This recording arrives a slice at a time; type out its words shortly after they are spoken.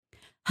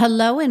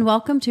Hello and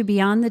welcome to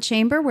Beyond the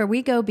Chamber, where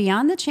we go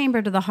beyond the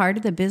chamber to the heart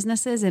of the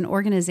businesses and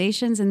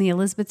organizations in the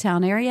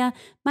Elizabethtown area.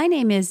 My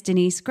name is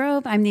Denise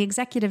Grove. I'm the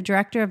Executive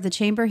Director of the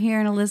Chamber here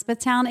in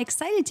Elizabethtown.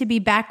 Excited to be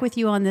back with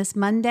you on this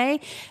Monday.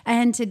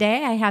 And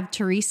today I have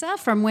Teresa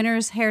from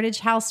Winners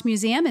Heritage House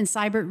Museum and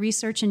Seibert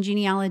Research and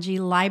Genealogy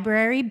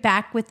Library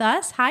back with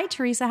us. Hi,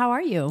 Teresa. How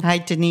are you? Hi,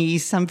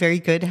 Denise. I'm very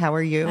good. How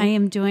are you? I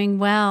am doing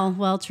well.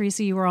 Well,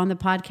 Teresa, you were on the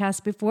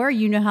podcast before.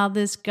 You know how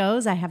this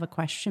goes. I have a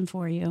question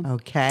for you.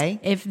 Okay.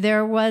 If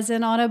there was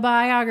an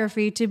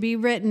autobiography to be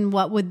written,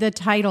 what would the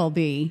title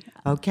be?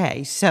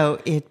 Okay, so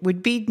it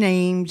would be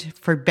named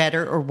For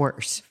Better or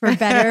Worse. For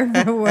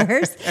better or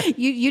worse?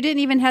 You didn't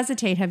even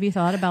hesitate. Have you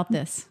thought about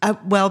this?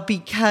 Well,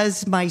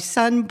 because my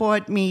son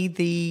bought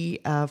me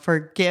for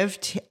a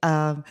gift,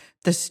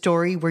 the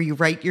story where you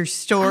write your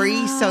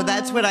story. So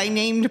that's what I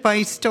named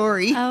my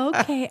story.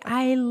 Okay,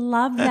 I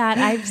love that.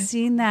 I've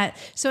seen that.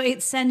 So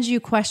it sends you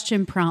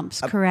question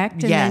prompts,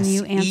 correct? And yes, then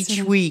you answer each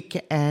them.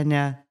 week.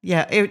 And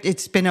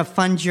it's been a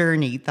fun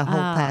journey the whole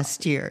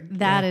past year.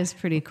 That is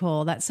pretty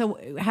cool.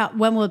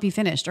 When will it be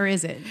finished, or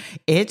is it?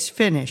 It's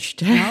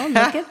finished. Oh,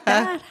 look at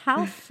that.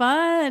 How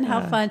fun.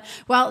 How fun.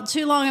 Well,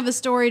 too long of a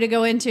story to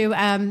go into,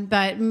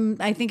 but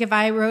I think if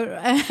I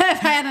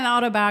had an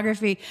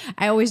autobiography,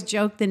 I always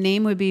joke the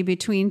name would be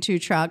Between Two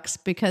Trucks,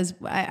 because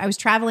I was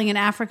traveling in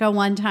Africa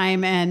one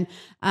time and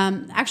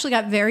actually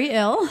got very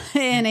ill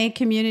in a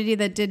community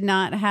that did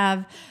not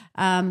have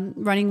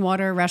running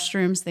water,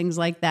 restrooms, things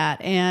like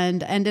that,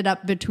 and ended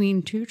up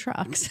between two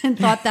trucks and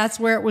thought that's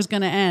where it was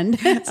going to end.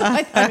 So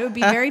I thought it would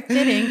be very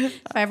fitting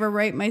if I ever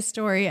write my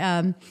story,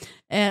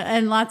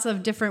 and lots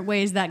of different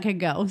ways that could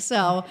go.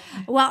 So,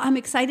 well, I'm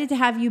excited to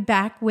have you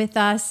back with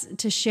us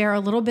to share a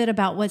little bit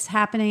about what's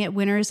happening at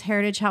Winners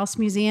Heritage House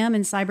Museum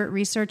and Seibert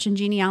Research and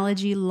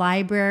Genealogy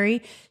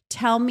Library.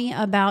 Tell me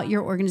about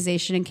your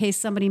organization in case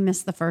somebody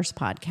missed the first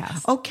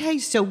podcast. Okay,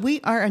 so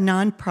we are a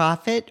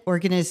nonprofit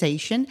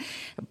organization,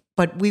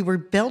 but we were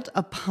built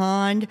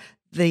upon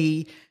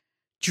the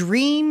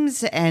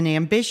dreams and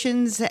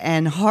ambitions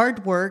and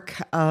hard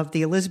work of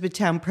the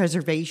Elizabethtown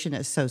Preservation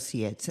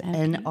Associates. Okay.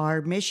 And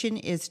our mission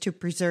is to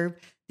preserve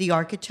the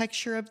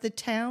architecture of the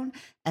town,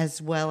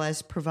 as well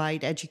as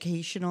provide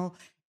educational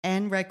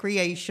and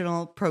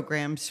recreational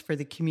programs for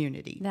the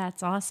community.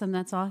 That's awesome.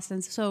 That's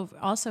awesome. So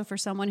also for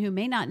someone who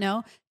may not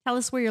know, tell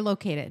us where you're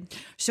located.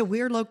 So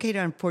we're located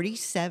on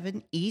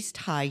 47 East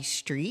High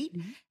Street,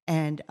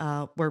 and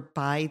we're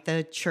by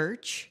the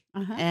church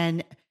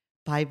and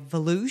by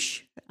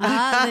Valouche.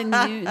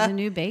 The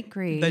new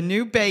bakery. The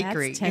new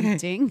bakery. That's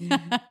tempting.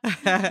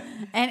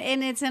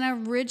 and it's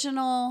an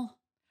original...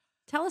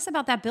 Tell us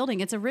about that building.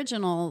 It's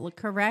original,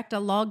 correct? A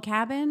log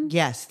cabin?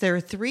 Yes, there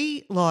are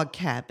 3 log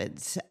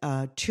cabins.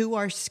 2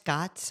 are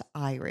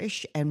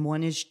Scots-Irish and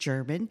 1 is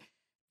German.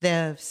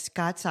 The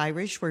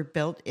Scots-Irish were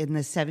built in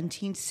the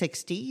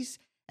 1760s,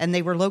 and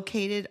they were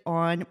located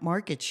on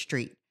Market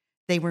Street.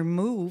 They were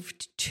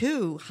moved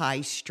to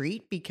High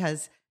Street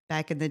because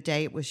back in the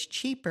day it was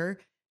cheaper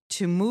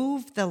to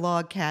move the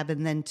log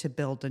cabin than to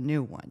build a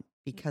new one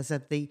because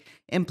of the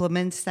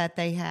implements that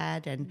they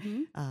had,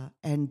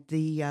 and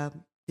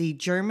the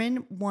German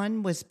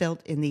one was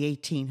built in the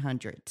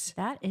 1800s.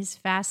 That is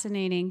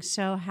fascinating.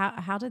 So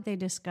how did they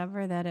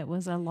discover that it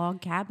was a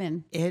log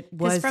cabin? It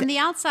was... Because from the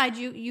outside,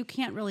 you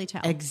can't really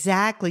tell.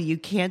 Exactly. You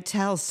can't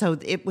tell. So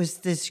it was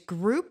this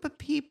group of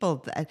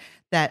people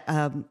that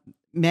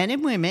men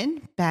and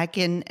women back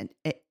in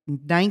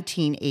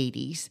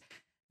 1980s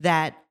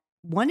that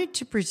wanted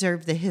to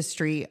preserve the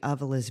history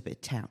of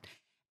Elizabethtown.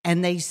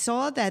 And they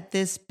saw that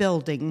this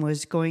building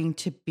was going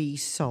to be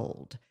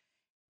sold.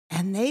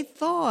 And they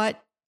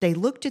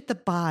looked at the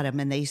bottom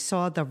and they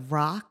saw the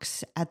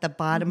rocks at the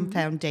bottom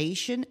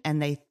foundation,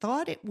 and they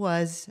thought it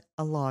was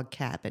a log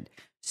cabin.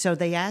 So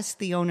they asked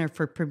the owner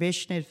for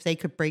permission if they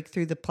could break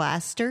through the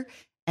plaster,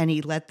 and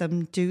he let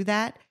them do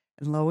that.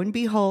 And lo and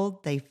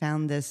behold, they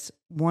found this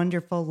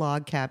wonderful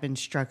log cabin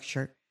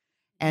structure.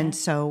 And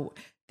so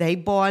they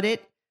bought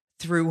it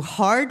through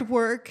hard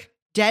work,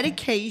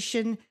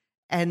 dedication,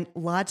 and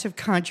lots of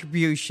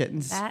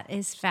contributions. That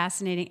is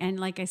fascinating. And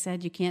like I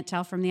said, you can't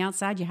tell from the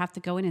outside. You have to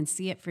go in and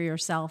see it for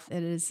yourself.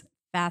 It is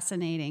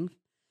fascinating.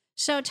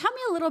 So tell me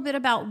a little bit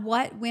about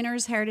what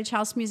Winners Heritage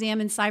House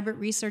Museum and Seibert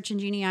Research and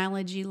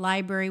Genealogy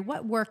Library,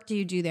 what work do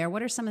you do there?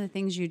 What are some of the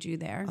things you do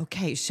there?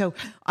 Okay, so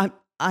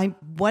I'm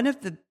one of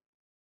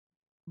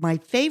my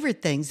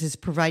favorite things is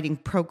providing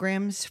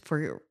programs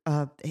for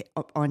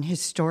on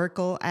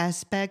historical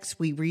aspects.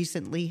 We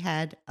recently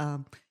had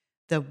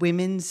the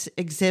women's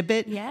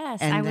exhibit.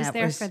 Yes, I was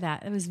there for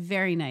that. It was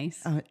very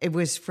nice. It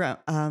was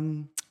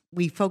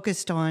we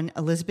focused on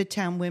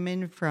Elizabethtown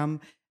women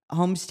from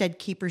homestead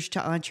keepers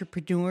to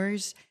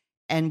entrepreneurs,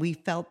 and we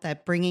felt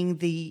that bringing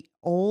the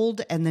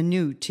old and the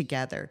new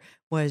together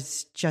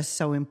was just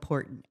so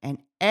important. And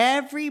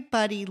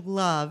everybody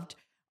loved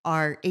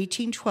our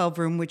 1812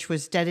 room, which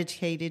was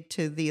dedicated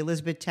to the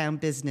Elizabethtown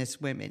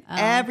business women.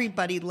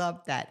 Everybody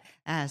loved that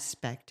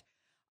aspect.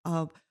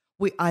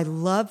 I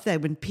love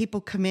that when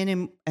people come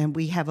in and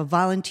we have a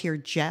volunteer,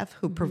 Jeff,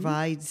 who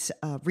provides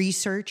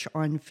research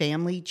on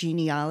family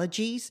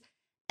genealogies.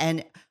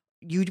 And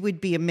you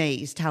would be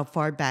amazed how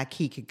far back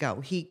he could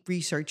go. He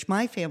researched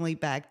my family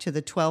back to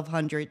the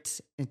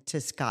 1200s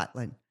to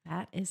Scotland.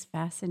 That is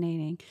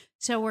fascinating.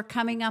 So we're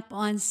coming up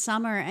on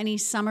summer. Any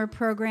summer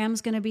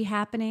programs going to be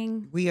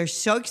happening? We are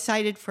so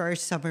excited for our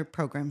summer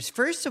programs.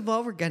 First of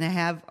all, we're going to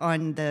have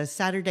on the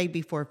Saturday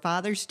before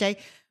Father's Day,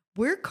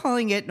 we're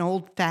calling it an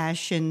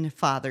old-fashioned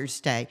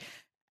Father's Day.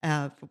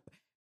 By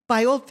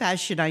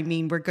old-fashioned, I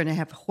mean we're going to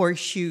have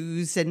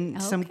horseshoes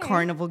and some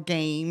carnival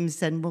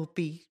games, and we'll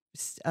be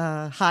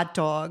hot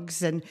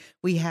dogs. And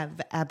we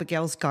have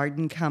Abigail's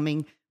Garden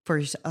coming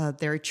for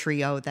their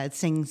trio that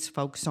sings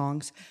folk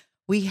songs.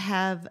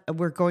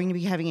 We're going to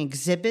be having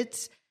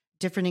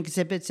different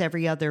exhibits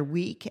every other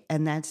week,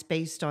 and that's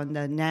based on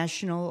the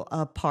National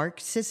Park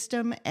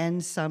System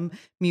and some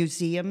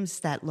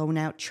museums that loan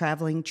out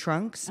traveling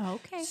trunks.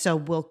 Okay. So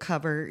we'll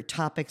cover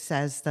topics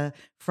as the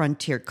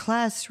Frontier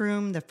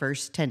Classroom, the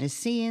First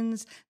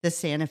Tennesseans, the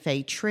Santa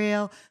Fe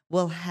Trail.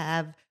 We'll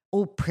have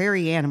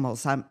prairie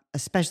animals. I'm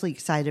especially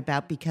excited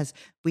about because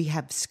we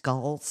have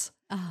skulls.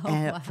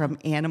 From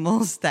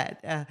animals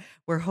that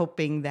we're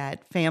hoping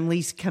that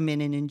families come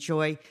in and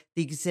enjoy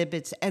the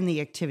exhibits and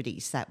the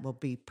activities that will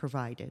be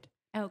provided.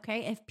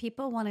 Okay. If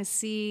people want to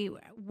see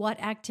what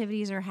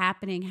activities are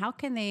happening,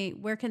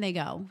 where can they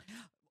go?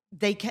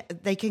 They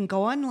can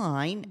go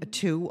online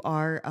to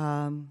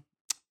our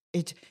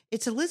it's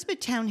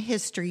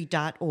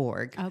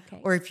elizabethtownhistory.org.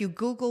 Okay. Or if you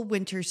Google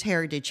Winters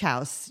Heritage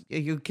House,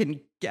 you can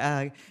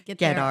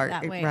get our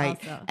that way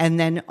right. Also. And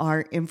then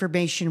our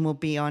information will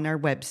be on our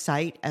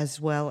website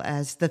as well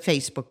as the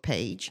Facebook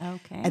page.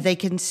 Okay. And they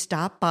can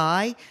stop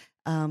by.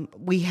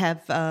 We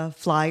have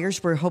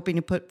flyers. We're hoping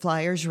to put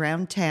flyers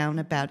around town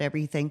about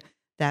everything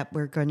that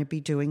we're going to be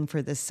doing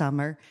for the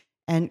summer.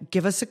 And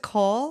give us a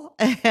call.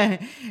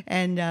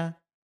 And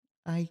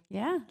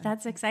yeah,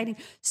 that's exciting.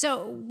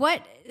 So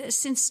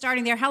since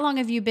starting there, how long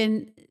have you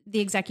been the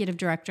executive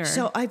director?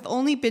 So I've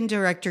only been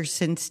director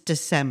since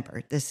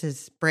December. This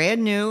is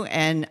brand new,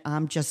 and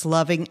I'm just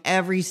loving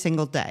every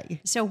single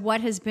day. So what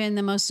has been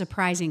the most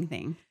surprising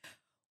thing?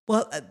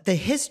 Well, the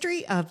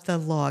history of the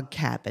log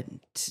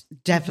cabin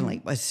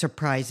definitely was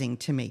surprising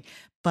to me.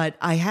 But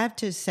I have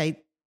to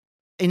say,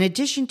 in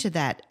addition to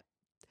that,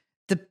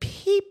 the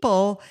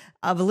people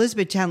of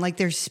Elizabethtown, like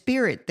their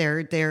spirit,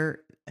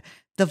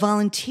 the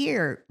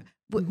volunteer,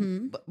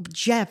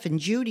 Jeff and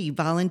Judy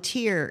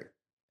volunteer.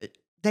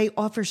 They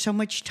offer so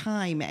much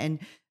time, and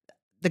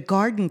the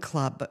garden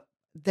club.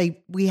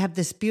 We have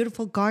this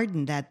beautiful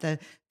garden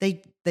that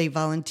they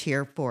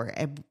volunteer for,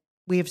 and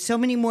we have so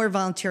many more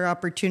volunteer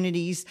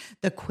opportunities.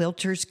 The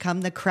quilters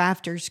come, the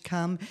crafters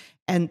come,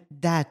 and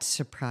that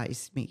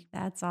surprised me.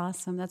 That's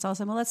awesome. That's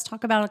awesome. Well, let's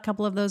talk about a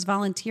couple of those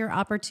volunteer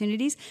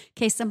opportunities in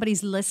case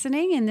somebody's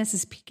listening and this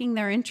is piquing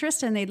their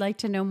interest and they'd like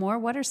to know more.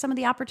 What are some of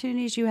the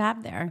opportunities you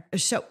have there?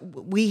 So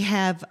we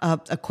have,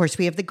 of course,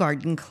 we have the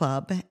garden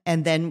club,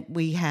 and then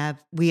we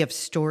have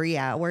story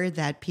hour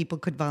that people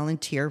could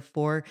volunteer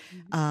for.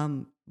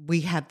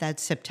 We have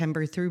that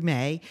September through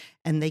May,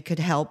 and they could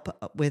help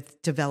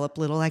with develop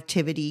little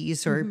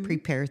activities or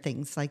prepare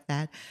things like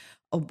that.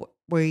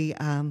 We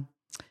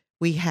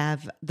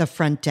have the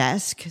front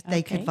desk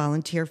they could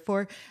volunteer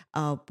for.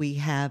 We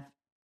have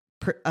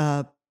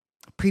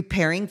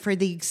preparing for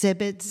the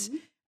exhibits,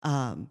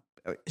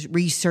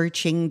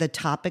 researching the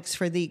topics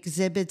for the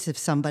exhibits if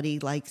somebody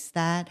likes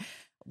that.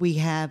 We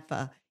have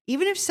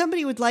even if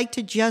somebody would like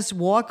to just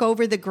walk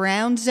over the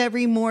grounds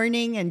every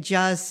morning and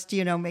just,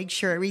 make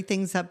sure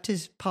everything's up to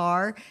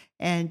par.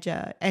 And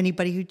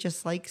anybody who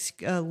just likes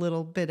a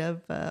little bit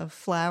of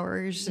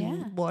flowers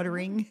and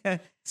watering.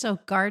 So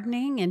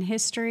gardening and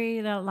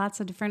history,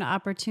 lots of different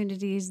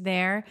opportunities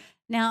there.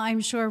 Now, I'm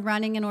sure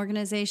running an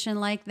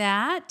organization like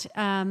that,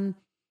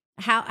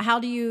 how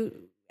do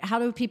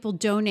people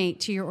donate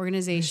to your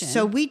organization?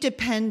 So we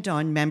depend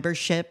on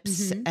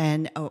memberships,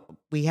 and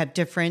we have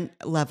different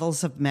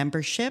levels of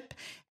membership,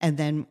 and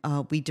then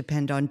we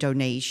depend on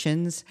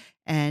donations,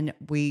 and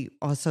we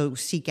also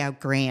seek out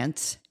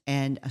grants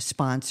and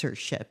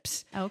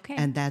sponsorships. Okay.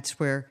 And that's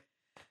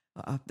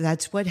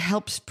what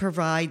helps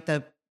provide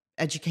the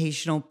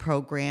educational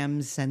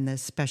programs and the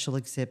special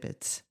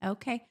exhibits.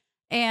 Okay.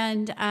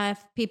 And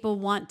if people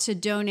want to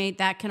donate,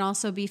 that can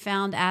also be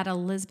found at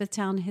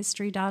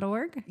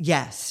elizabethtownhistory.org?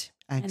 Yes,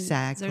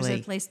 exactly. And there's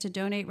a place to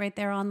donate right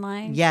there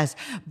online? Yes.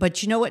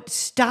 But you know what?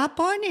 Stop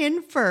on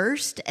in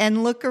first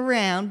and look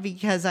around,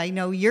 because I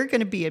know you're going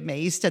to be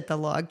amazed at the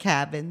log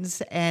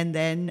cabins. And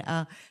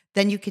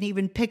then you can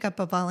even pick up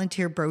a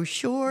volunteer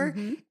brochure,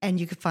 and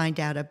you can find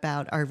out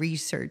about our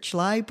research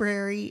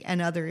library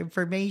and other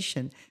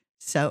information.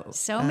 So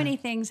many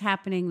things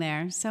happening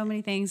there. So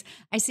many things.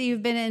 I see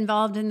you've been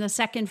involved in the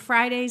Second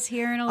Fridays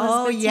here in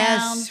Elizabethtown. Oh,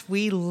 yes.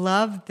 We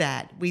love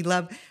that. We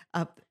love,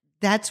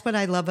 that's what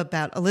I love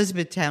about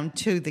Elizabethtown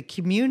too, the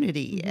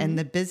community and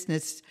the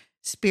business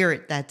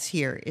spirit that's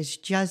here is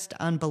just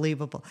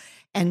unbelievable.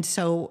 And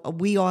so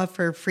we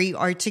offer free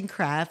arts and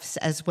crafts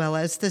as well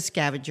as the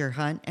scavenger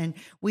hunt. And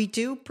we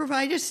do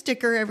provide a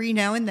sticker every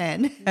now and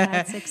then.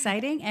 That's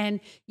exciting. And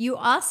you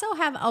also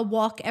have a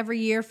walk every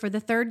year for the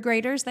third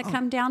graders that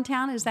come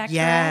downtown. Is that correct?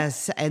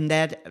 Yes. And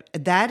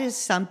that is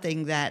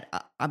something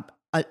that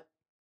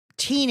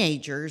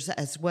teenagers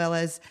as well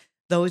as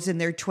those in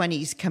their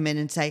 20s come in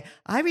and say,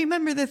 I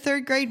remember the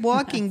third grade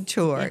walking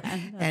tour.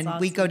 And awesome.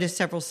 we go to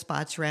several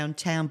spots around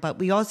town. But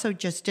we also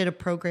just did a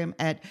program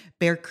at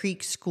Bear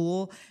Creek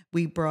School.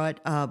 We brought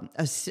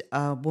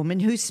a woman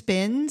who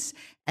spins.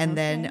 And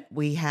then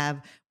we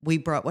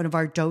brought one of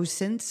our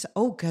docents.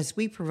 Because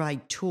we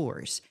provide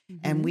tours.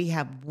 And we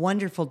have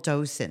wonderful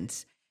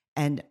docents.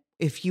 And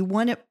if you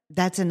want to,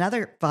 that's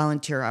another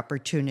volunteer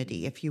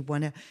opportunity. If you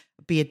want to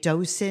be a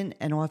docent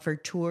and offer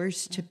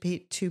tours to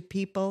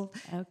people,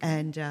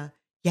 and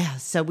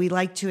so we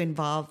like to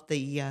involve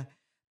the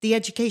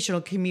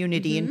educational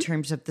community in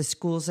terms of the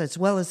schools as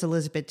well as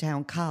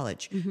Elizabethtown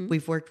College.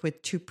 We've worked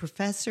with 2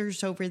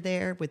 professors over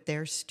there with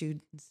their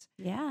students.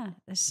 Yeah,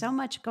 there's so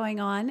much going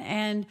on,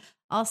 and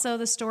also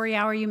the story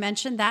hour you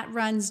mentioned that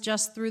runs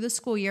just through the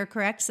school year,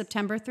 correct?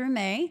 September through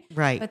May,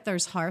 right? But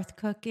there's hearth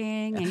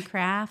cooking and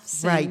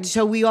crafts, right?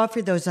 So we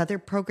offer those other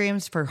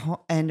programs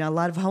and a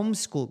lot of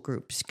homeschool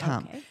groups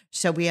come. Okay.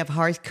 So we have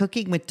hearth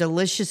cooking with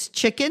delicious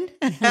chicken,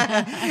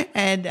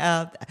 and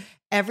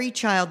every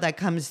child that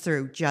comes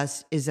through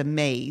just is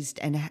amazed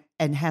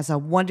and has a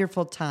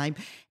wonderful time.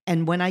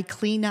 And when I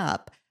clean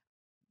up,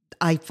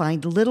 I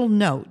find little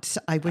notes.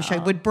 I wish I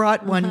would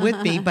brought one with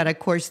me, but of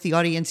course the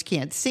audience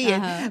can't see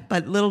it.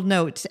 But little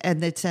notes,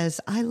 and it says,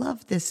 "I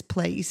love this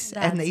place,"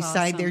 and they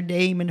sign their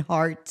name and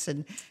hearts.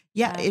 And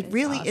it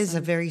really is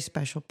a very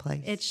special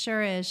place. It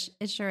sure is.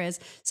 It sure is.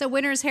 So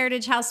Winters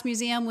Heritage House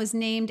Museum was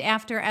named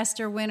after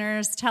Esther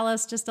Winters. Tell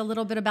us just a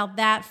little bit about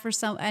that for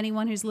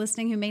anyone who's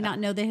listening who may not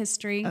know the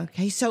history.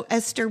 Okay, so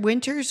Esther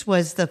Winters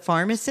was the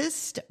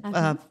pharmacist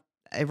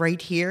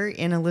right here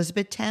in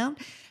Elizabethtown.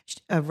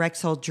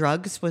 Rexall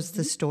Drugs was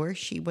the store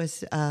she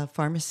was a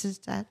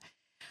pharmacist at.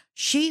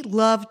 She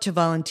loved to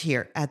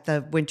volunteer at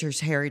the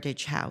Winters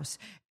Heritage House,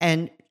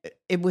 and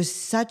it was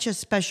such a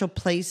special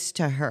place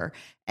to her,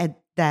 and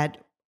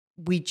that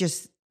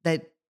the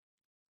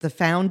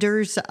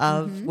founders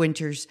of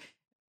Winters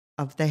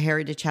of the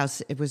Heritage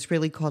House, it was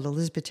really called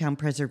Elizabethtown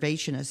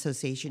Preservation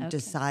Association,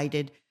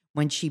 decided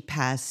when she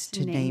passed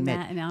to name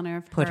it in honor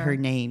of put her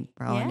name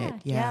on it.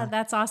 Yeah,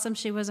 that's awesome.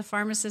 She was a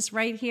pharmacist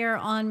right here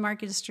on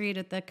Market Street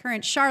at the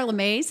current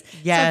Charlemagne's.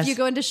 Yes. So if you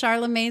go into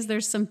Charlemagne's,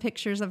 there's some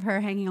pictures of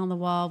her hanging on the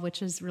wall,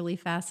 which is really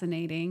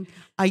fascinating.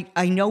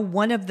 I know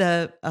one of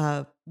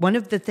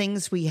the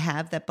things we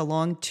have that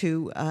belong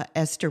to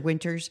Esther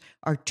Winters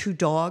are 2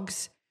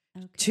 dogs.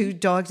 Okay. 2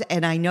 dogs,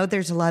 and I know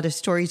there's a lot of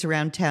stories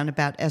around town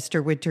about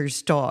Esther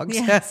Winters' dogs.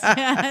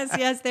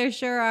 Yes, there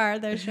sure are.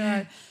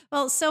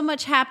 Well, so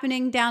much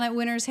happening down at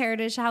Winters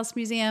Heritage House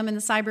Museum and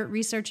the Seibert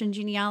Research and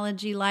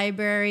Genealogy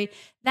Library.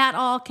 That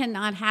all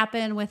cannot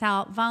happen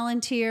without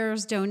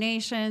volunteers,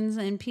 donations,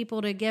 and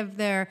people to give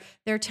their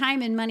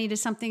time and money to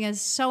something as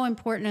so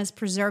important as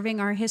preserving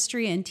our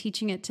history and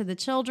teaching it to the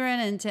children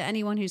and to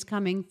anyone who's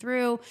coming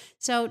through.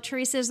 So,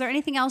 Teresa, is there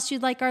anything else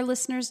you'd like our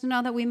listeners to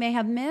know that we may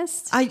have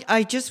missed?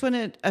 I just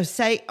want to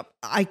say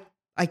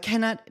I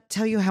cannot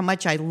tell you how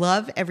much I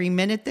love every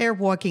minute there,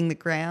 walking the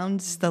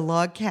grounds, the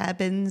log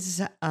cabins,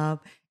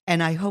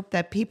 and I hope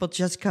that people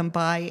just come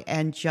by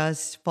and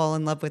just fall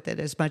in love with it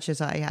as much as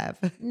I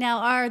have. Now,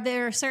 are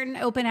there certain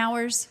open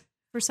hours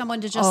for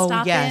someone to just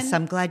stop in? Oh, yes.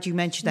 I'm glad you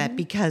mentioned that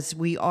because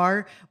we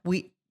are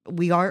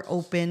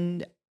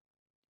open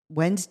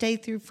Wednesday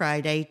through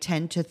Friday,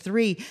 10 to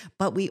 3,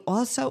 but we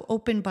also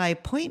open by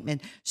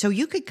appointment. So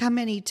you could come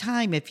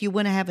anytime. If you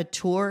want to have a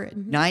tour at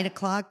 9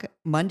 o'clock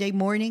Monday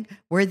morning,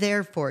 we're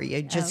there for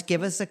you. Just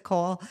give us a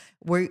call.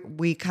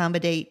 We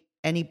accommodate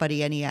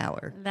anybody, any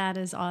hour. That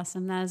is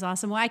awesome.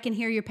 Well, I can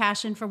hear your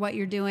passion for what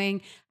you're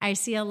doing. I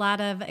see a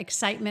lot of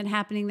excitement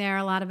happening there,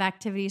 a lot of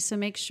activities. So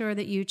make sure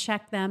that you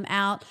check them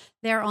out.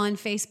 They're on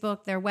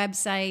Facebook, their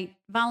website.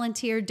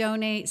 Volunteer,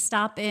 donate,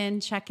 stop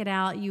in, check it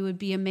out. You would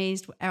be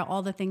amazed at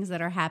all the things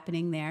that are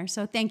happening there.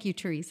 So thank you,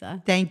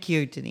 Teresa. Thank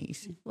you,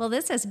 Denise. Well,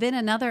 this has been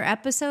another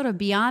episode of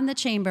Beyond the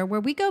Chamber, where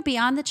we go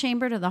beyond the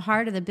chamber to the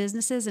heart of the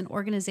businesses and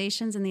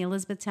organizations in the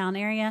Elizabethtown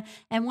area.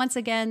 And once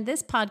again,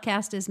 this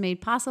podcast is made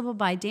possible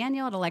by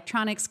Daniel at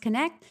Electronics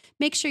Connect.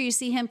 Make sure you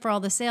see him for all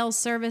the sales,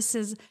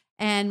 services,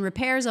 and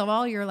repairs of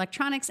all your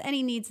electronics,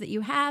 any needs that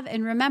you have.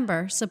 And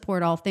remember,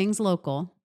 support all things local.